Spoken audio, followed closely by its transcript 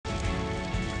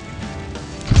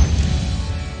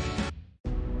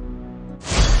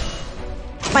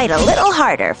Fight a little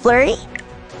harder, Flurry.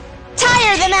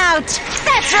 Tire them out!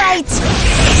 That's right!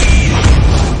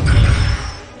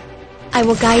 I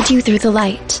will guide you through the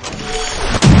light.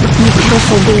 You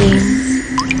pitiful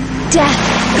beings.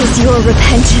 Death is your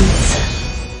repentance.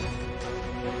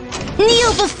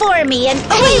 Kneel before me and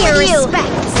pay your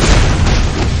respects!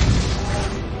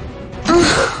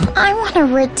 I want to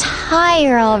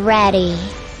retire already.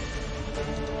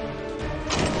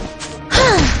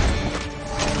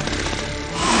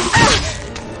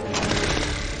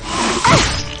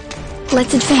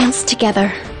 Let's advance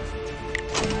together.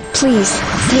 Please,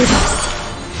 save us.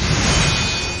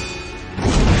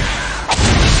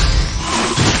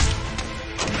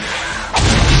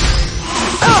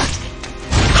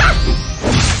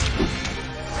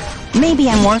 Maybe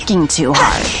I'm working too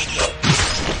hard.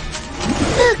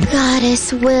 The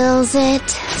goddess wills it.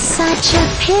 Such a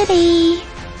pity.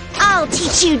 I'll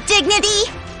teach you dignity!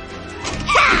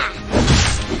 Ha!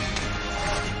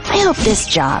 I hope this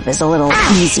job is a little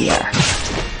easier.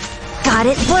 Got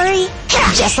it, Flurry?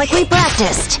 Just like we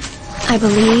practiced. I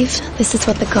believe this is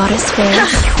what the goddess wills.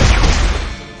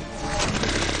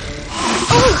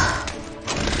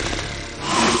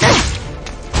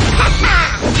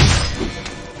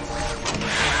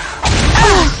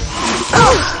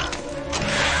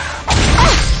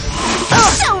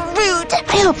 So rude!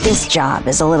 I hope this job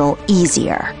is a little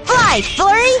easier. Fly,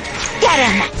 Flurry! Get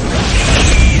him!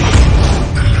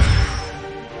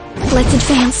 Let's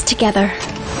advance together.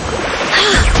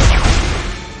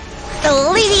 The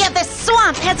lady of the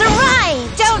swamp has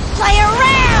arrived! Don't play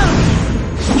around!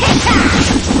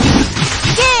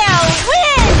 Gale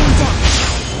wind!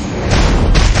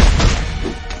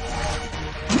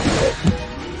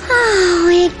 Oh,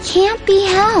 it can't be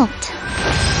helped.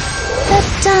 The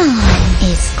dawn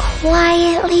is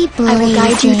quietly blazing. I will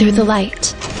guide you through the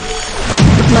light.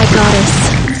 My goddess,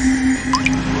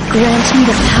 grant me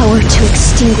the power to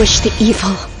extinguish the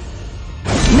evil.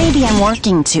 Maybe I'm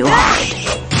working too hard.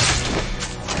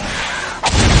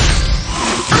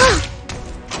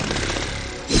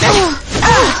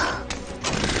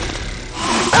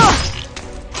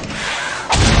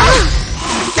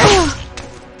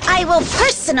 I will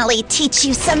personally teach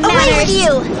you some manners. Away with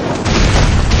you!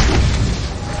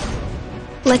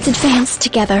 Let's advance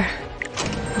together.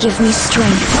 Give me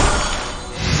strength.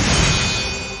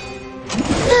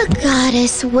 The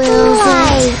goddess wills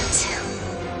it.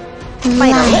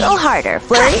 Fight a little harder,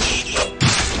 Flurry.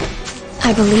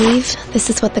 I believe this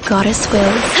is what the goddess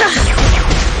wills.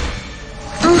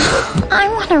 I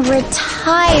want to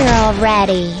retire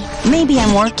already. Maybe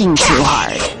I'm working too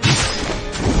hard.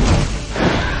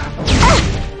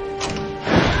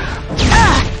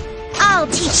 I'll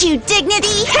teach you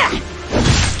dignity.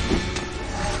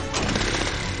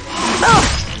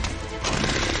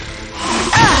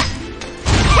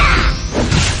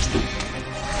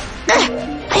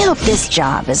 I hope this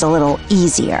job is a little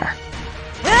easier.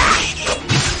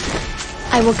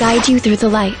 I will guide you through the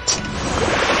light.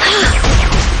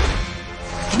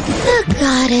 The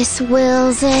goddess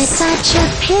wills it. Such a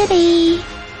pity.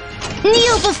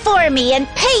 Kneel before me and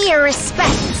pay your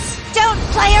respects. Don't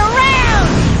play around.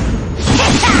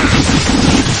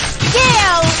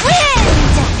 Gale wind!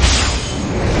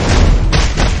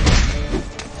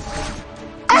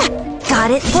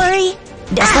 Got it, Flurry?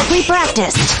 Just like we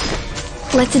practiced.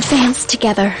 Let's advance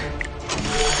together.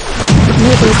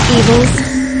 May those evils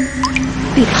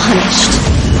be punished.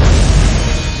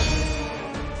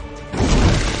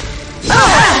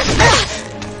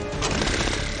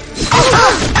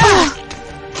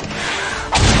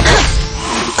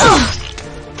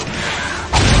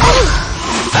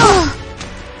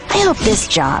 I hope this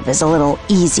job is a little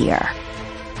easier.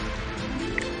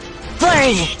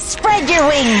 Flurry, spread your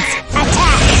wings!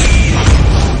 Attack!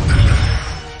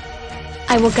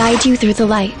 I will guide you through the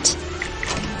light.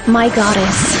 My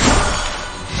goddess.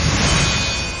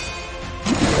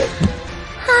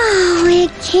 Oh,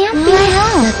 it can't be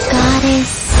helped. The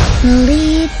goddess,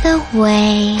 lead the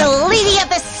way. The lady of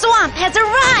the swamp has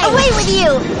arrived! Away with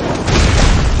you!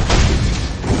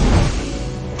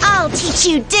 I'll teach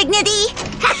you dignity!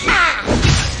 Ha ha!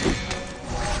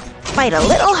 Fight a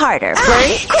little harder,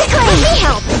 Flurry. Quickly! Let me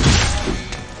help!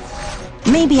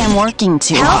 Maybe I'm working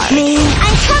too hard. Help me!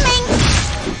 I'm coming!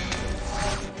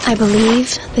 I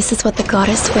believe this is what the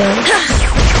goddess wills.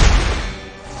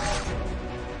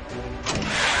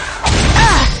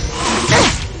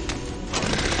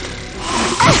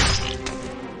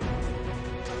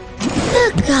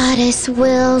 The goddess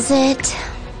wills it.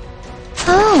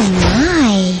 Oh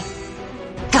my.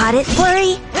 Got it,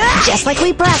 Flurry? Just like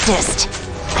we practiced.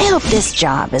 I hope this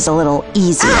job is a little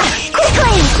easier.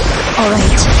 All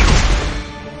right.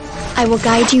 I will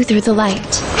guide you through the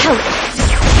light. Help!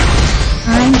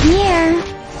 I'm here.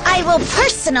 I will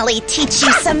personally teach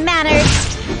you some manners.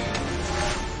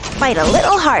 Fight a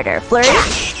little harder, Flurry.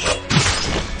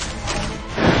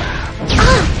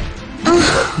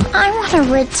 I want to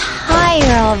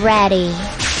retire already.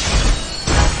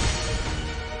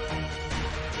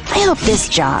 I hope this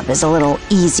job is a little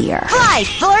easier. Fly,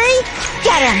 Flurry!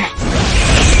 Get him!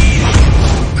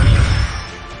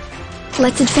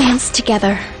 Let's advance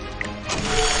together.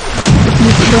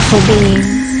 You pitiful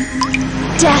beings.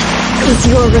 Death is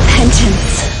your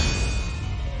repentance.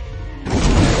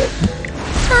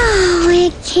 Oh,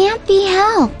 it can't be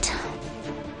helped.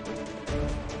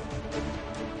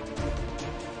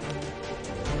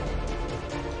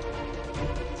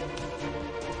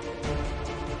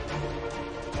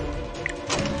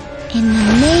 In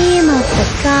the name of the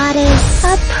goddess,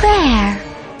 a prayer.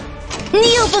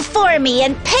 Kneel before me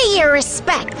and pay your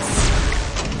respects.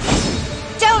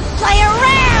 Don't play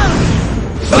around!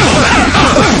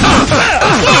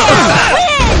 Yeah,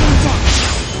 wind!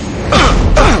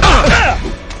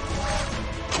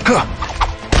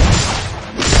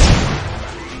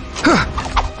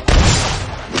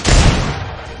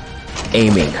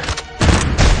 Aiming.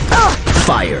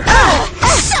 Fire.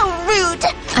 So rude!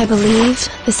 I believe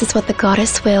this is what the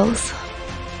goddess wills.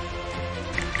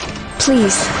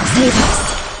 Please, save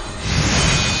us.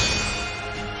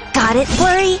 Got it,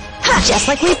 Flurry? Just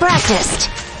like we practiced.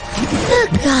 The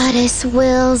goddess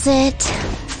wills it.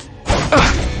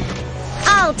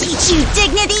 I'll teach you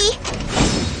dignity.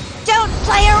 Don't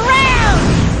play around!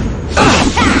 Yeah,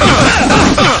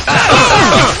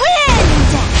 wind!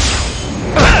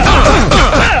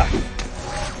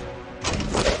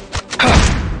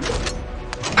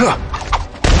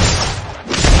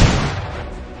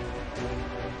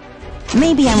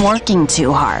 Maybe I'm working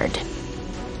too hard.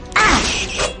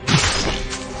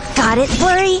 Got it,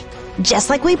 Flurry? Just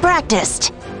like we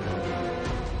practiced.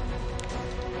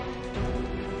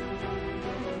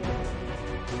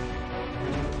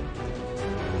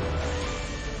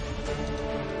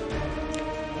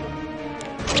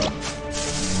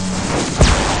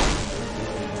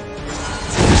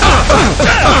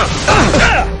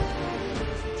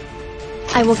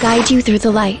 I will guide you through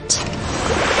the light.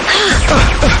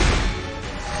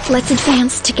 Let's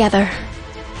advance together.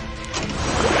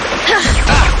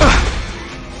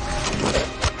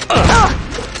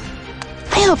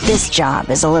 I hope this job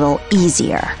is a little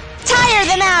easier. Tire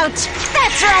them out!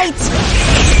 That's right!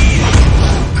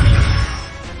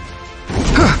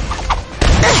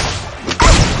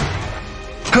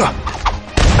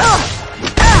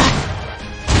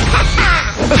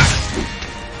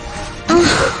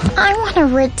 I want to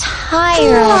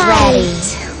retire already.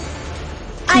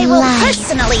 I will Light.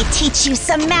 personally teach you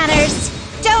some manners.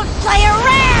 Don't play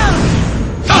around!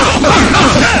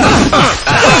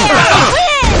 Yeah,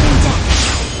 wind!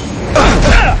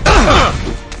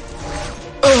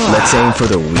 Let's aim for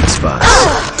the weak spots.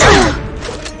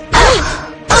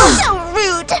 So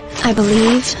rude! I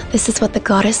believe this is what the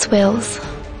goddess wills.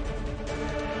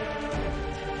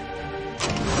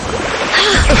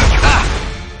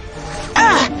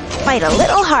 Fight a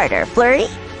little harder, Flurry.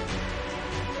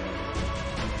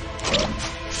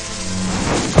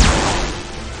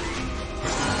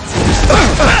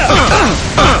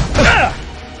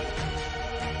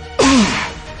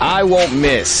 I won't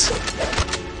miss.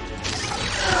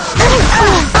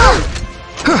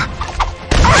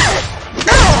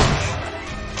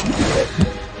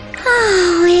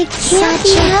 Oh, it can't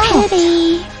be helped.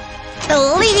 The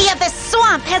lady of the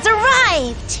swamp has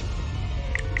arrived!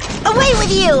 Away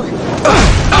with you!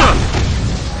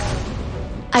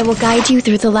 I will guide you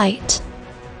through the light.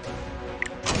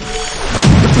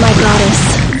 My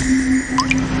goddess,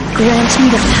 grant me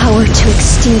the power to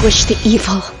extinguish the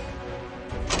evil.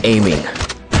 Aiming.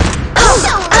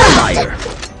 Fire.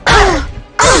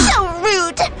 So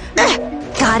rude!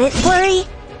 Got it, Flurry?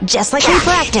 Just like we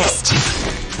practiced.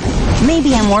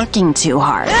 Maybe I'm working too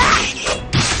hard.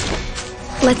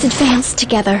 Let's advance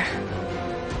together.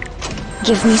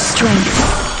 Give me strength.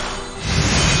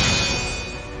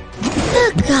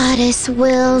 The goddess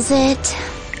wills it.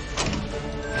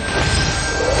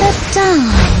 The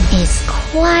dawn is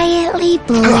quietly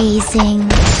blazing.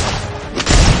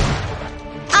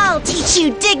 I'll teach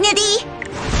you dignity!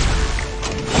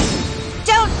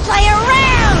 Don't play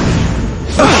around!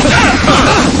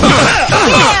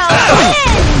 Yeah,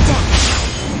 wind!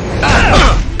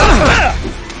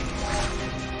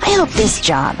 I hope this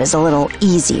job is a little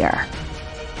easier.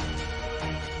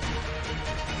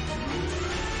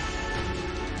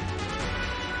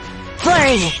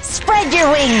 Flurry, spread your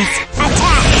wings!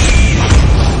 Attack!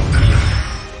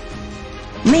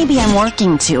 Maybe I'm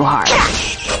working too hard.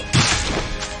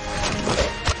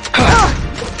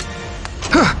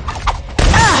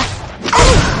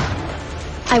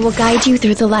 I will guide you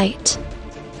through the light.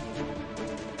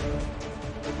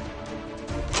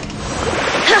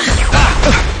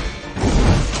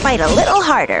 Fight a little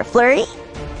harder, Flurry.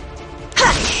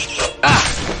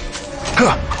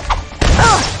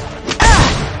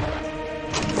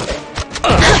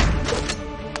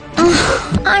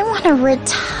 I want to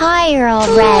retire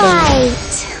already.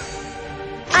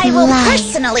 I will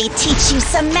personally teach you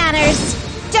some manners.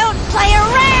 Don't play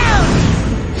around!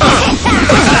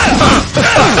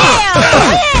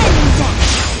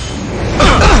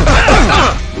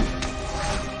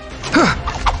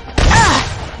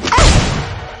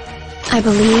 I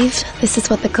believe this is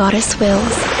what the goddess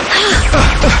wills.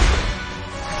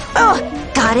 Oh,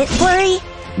 got it, Flurry?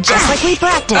 Just like we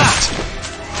practiced.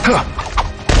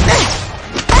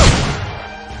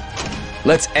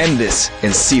 Let's end this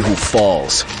and see who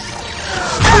falls.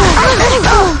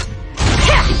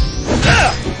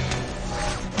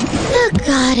 The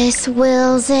goddess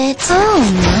wills it. Oh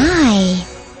my.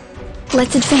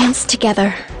 Let's advance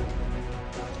together.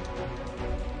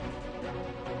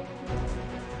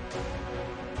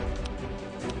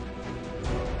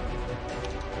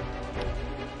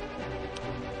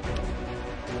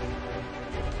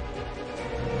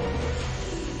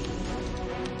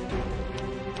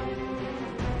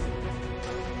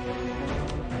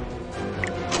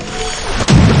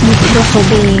 Pitiful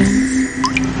beings.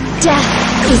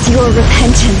 Death is your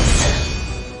repentance.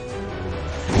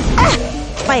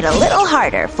 Fight a little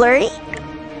harder, Flurry.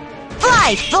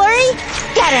 Fly, Flurry!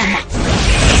 Get him!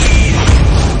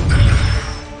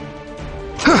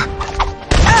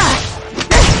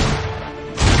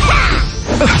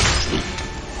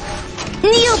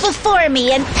 Kneel before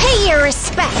me and pay your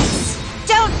respects.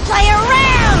 Don't play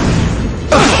around!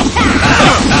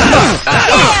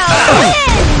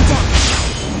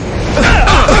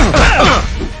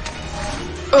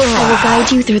 I will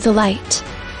guide you through the light.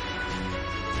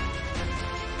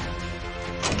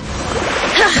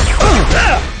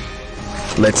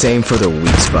 Let's aim for the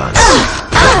weak spots.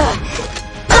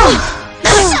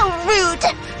 So rude!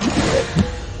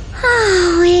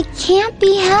 Oh, it can't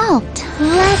be helped.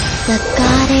 Let the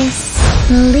goddess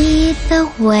lead the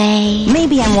way.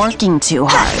 Maybe I'm working too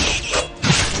hard.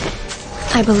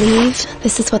 I believe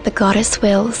this is what the goddess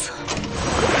wills.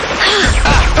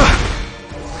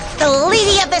 The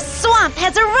lady of the swamp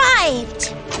has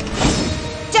arrived!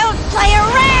 Don't play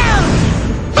around!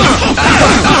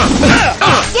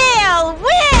 Gale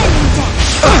wind!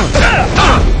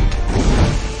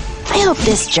 I hope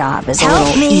this job is a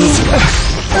little easier.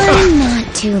 I'm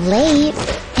not too late,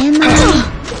 am I?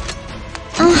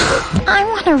 I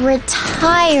want to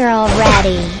retire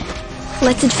already.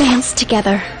 Let's advance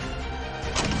together.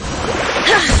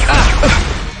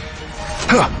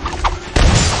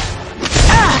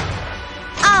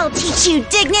 I'll teach you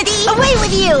dignity! Away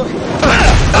with you!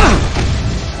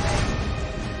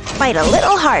 Fight a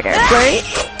little harder, Flurry.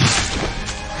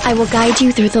 I will guide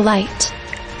you through the light.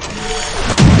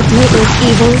 May earth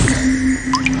evils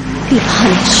be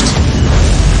punished.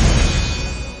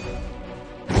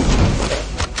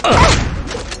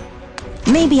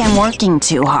 Maybe I'm working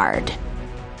too hard.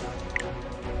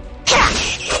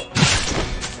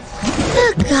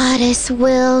 The goddess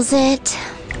wills it.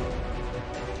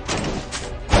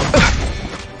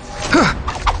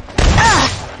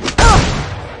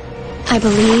 I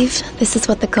believe this is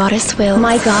what the goddess wills.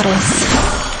 My goddess.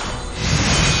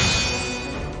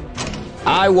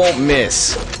 I won't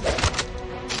miss.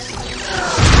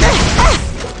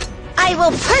 I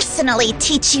will personally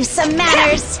teach you some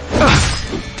manners.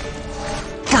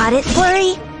 Got it,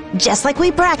 Flurry? Just like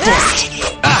we practiced.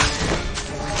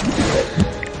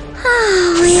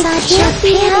 Oh, it can't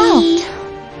be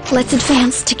helped. Let's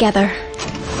advance together.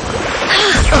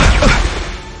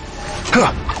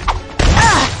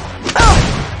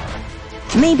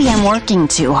 Maybe I'm working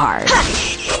too hard.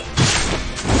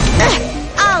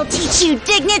 I'll teach you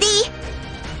dignity.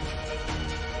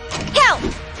 Help!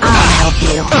 I'll help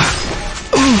you.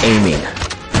 Aiming.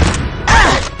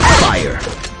 Fire.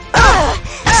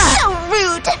 So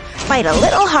rude! Fight a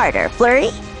little harder,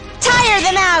 Flurry. Tire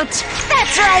them out!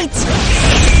 That's right!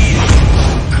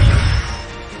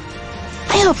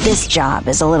 I hope this job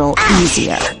is a little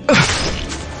easier.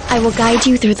 I will guide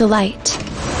you through the light.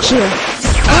 Here.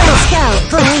 Let's go,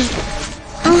 Flurry.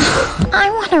 I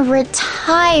want to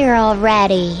retire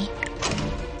already.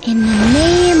 In the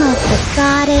name of the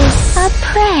goddess, a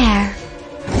prayer.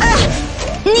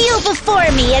 Kneel before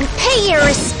me and pay your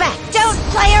respect. Don't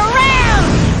play around!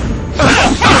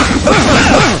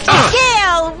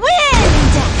 Gale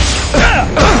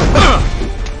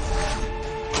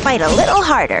Fight a little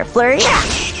harder, Flurry.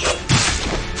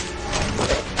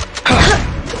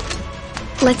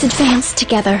 Let's advance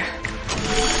together.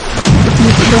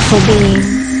 You pitiful beings.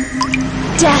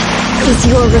 Death is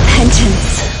your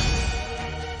repentance.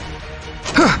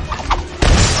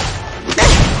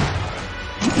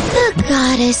 The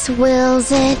goddess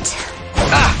wills it.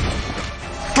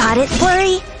 Got it,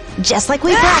 Flurry? Just like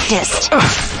we practiced.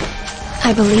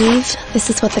 I believe this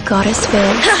is what the goddess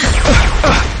wills.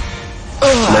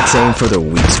 Let's aim for the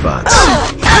weak spots.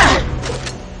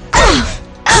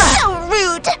 So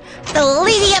rude! The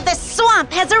lady of the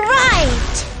swamp has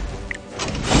arrived!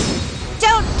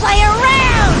 Don't play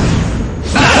around!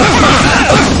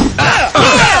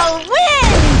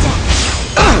 Wind!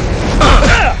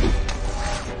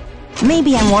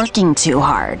 Maybe I'm working too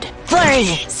hard. Flurry,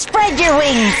 spread your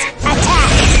wings!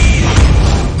 Attack!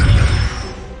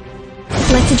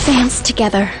 Let's advance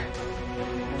together.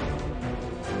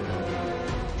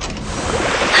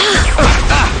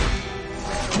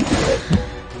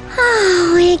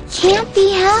 Oh, it can't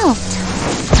be helped.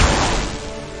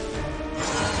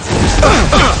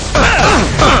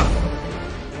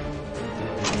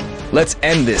 Let's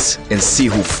end this and see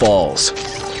who falls.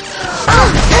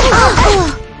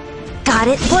 Got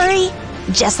it, Flurry?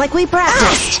 Just like we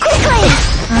practiced. Quickly!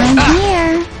 I'm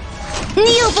here.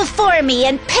 Kneel before me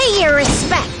and pay your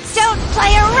respects. Don't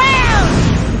play around!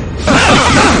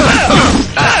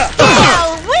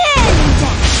 Wind!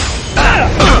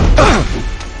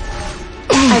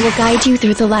 I will guide you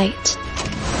through the light.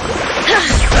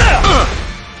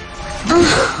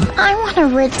 I want to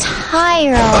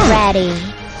retire already.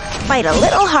 Fight a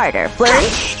little harder, Flurry.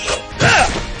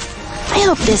 I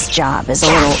hope this job is a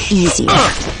little easier.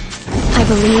 I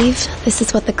believe this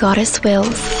is what the goddess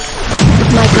wills.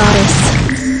 My goddess,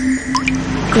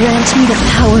 grant me the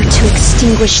power to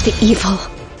extinguish the evil.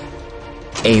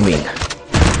 Aiming.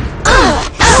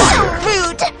 So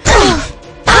rude!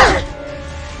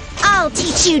 I'll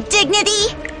teach you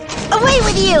dignity! Away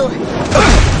with you!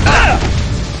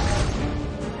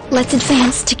 Let's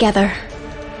advance together.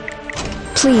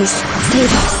 Please,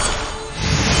 save us.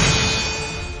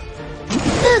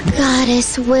 The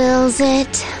goddess wills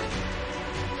it.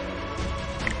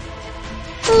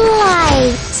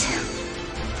 Light.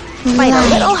 Fight a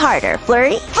little harder,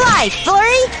 Flurry. Fly,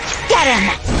 Flurry! Get him!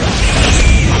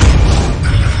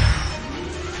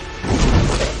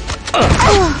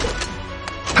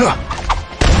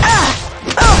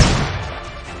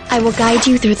 I will guide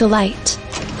you through the light.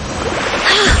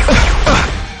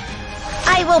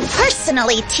 I will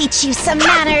personally teach you some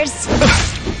manners.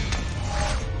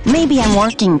 Maybe I'm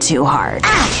working too hard.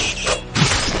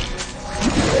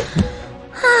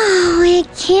 Oh, it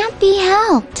can't be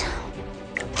helped.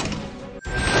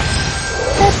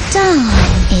 The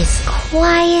dawn is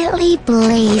quietly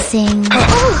blazing.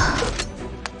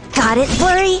 Got it,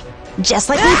 Flurry? Just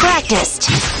like we practiced.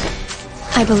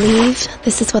 I believe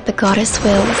this is what the goddess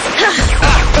wills.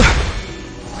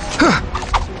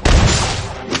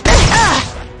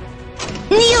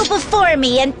 Kneel before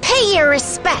me and pay your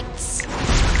respects.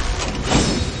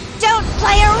 Don't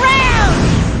play around!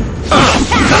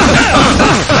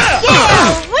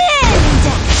 Wind!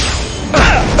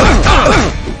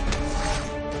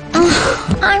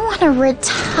 I want to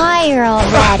retire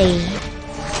already.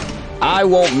 I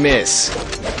won't miss.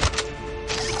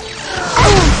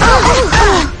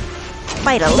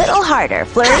 Fight a little harder,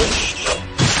 Flurry.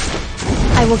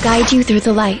 I will guide you through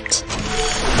the light.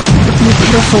 You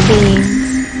pitiful beings.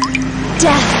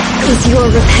 Death is your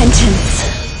repentance.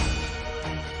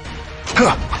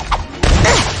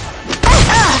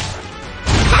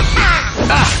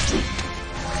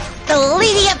 The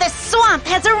lady of the swamp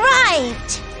has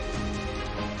arrived!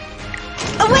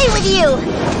 Away with you!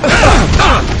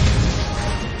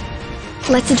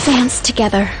 Let's advance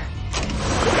together.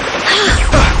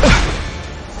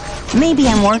 Maybe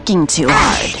I'm working too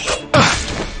hard.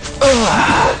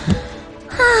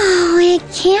 Oh, it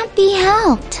can't be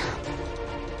helped.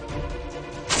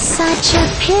 Such a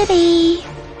pity.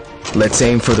 Let's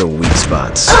aim for the weak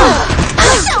spots.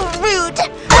 So rude!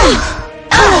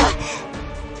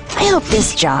 I hope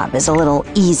this job is a little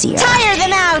easier. Tire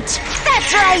them out!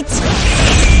 That's right!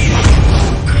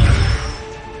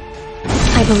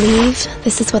 I believe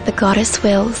this is what the goddess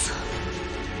wills.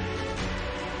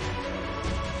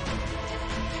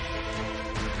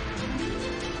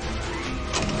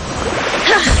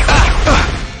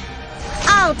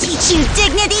 I'll teach you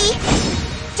dignity!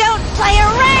 Don't play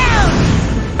around!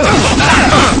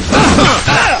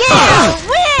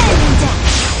 Wind!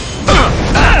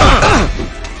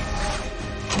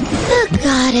 The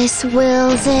goddess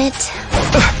wills it.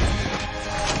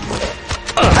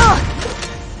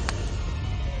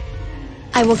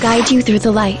 will guide you through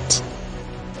the light.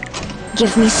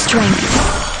 Give me strength.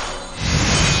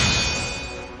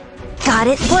 Got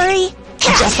it, Flurry?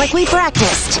 Just like we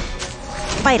practiced.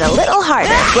 Fight a little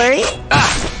harder, Flurry.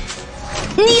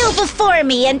 Kneel before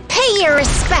me and pay your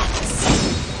respects.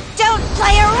 Don't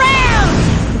play around!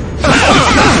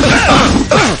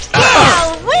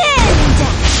 Yeah, wind!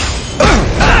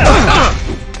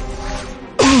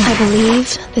 I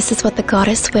believe this is what the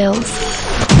goddess wills.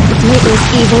 May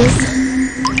those evils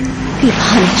be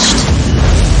punished.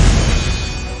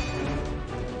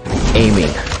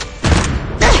 Aiming.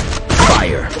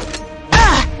 Fire.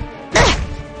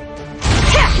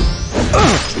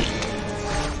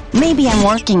 Maybe I'm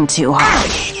working too hard.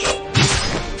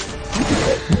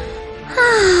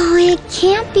 Oh, it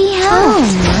can't be helped. Oh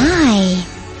my.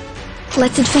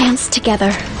 Let's advance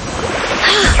together.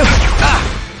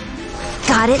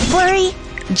 Got it, Flurry?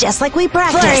 Just like we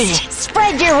practiced. Flurry,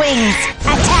 spread your wings.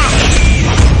 Attack!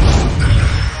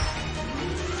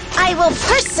 I will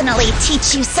personally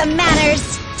teach you some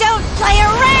manners. Don't play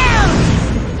around!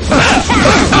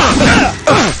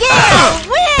 Yeah,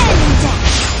 wind!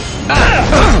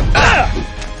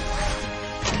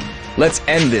 Let's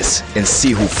end this and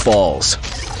see who falls.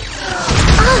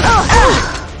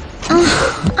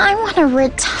 I want to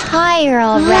retire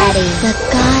already. The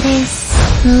goddess,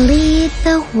 lead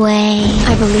the way.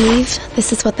 I believe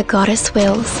this is what the goddess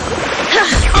wills.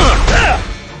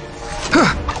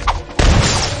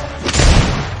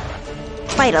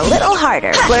 Fight a little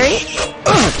harder, Flurry.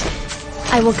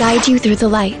 I will guide you through the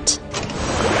light.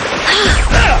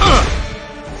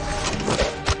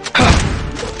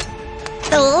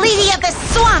 The lady of the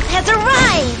swamp has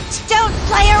arrived! Don't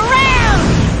play around!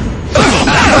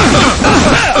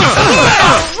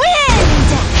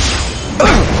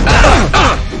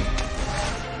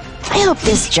 I hope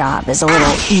this job is a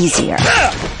little easier.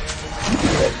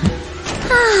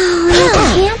 Oh, it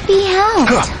can't be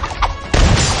helped.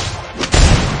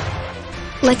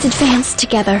 Let's advance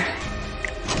together.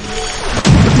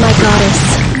 My goddess,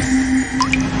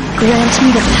 grant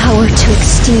me the power to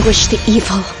extinguish the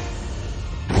evil.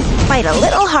 Fight a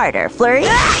little harder, Flurry.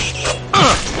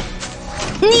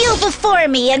 Kneel before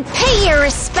me and pay your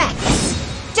respects.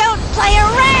 Don't play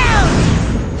around!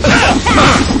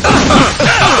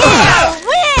 Yeah,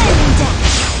 wind!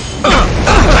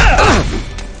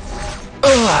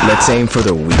 Let's aim for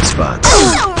the weak spots.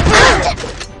 So rude!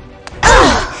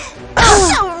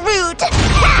 So rude!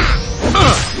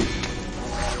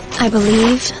 I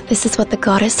believe this is what the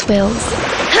goddess wills.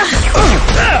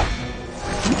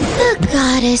 The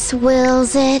goddess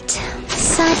wills it.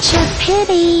 Such a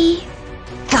pity.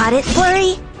 Got it,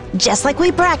 Flurry? Just like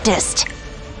we practiced.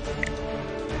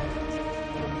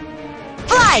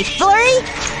 Fly, Flurry!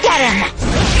 Get him!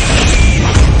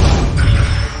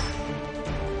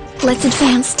 Let's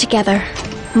advance together.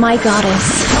 My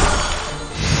goddess.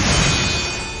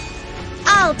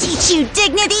 I'll teach you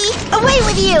dignity! Away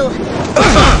with you!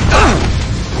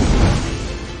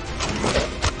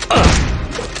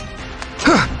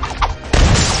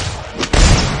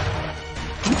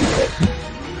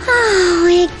 Oh,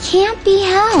 it can't be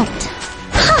helped.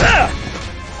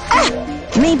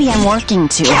 Maybe I'm working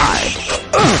too hard.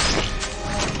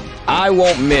 I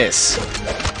won't miss.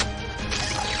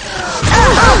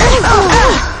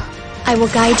 I will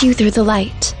guide you through the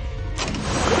light.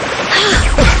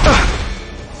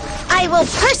 I will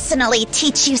personally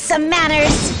teach you some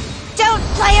manners. Don't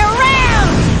play around!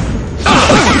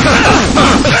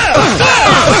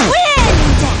 Yeah, wind!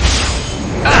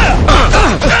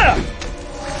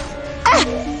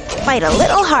 Fight a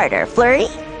little harder, Flurry.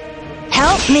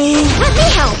 Help me. Let me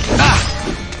help!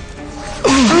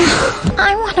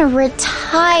 I want to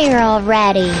retire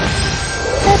already.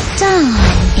 The dawn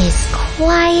is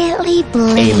quietly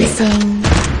blazing.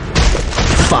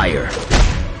 Fire.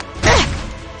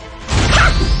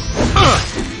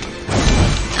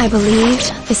 I believe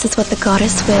this is what the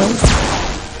goddess wills.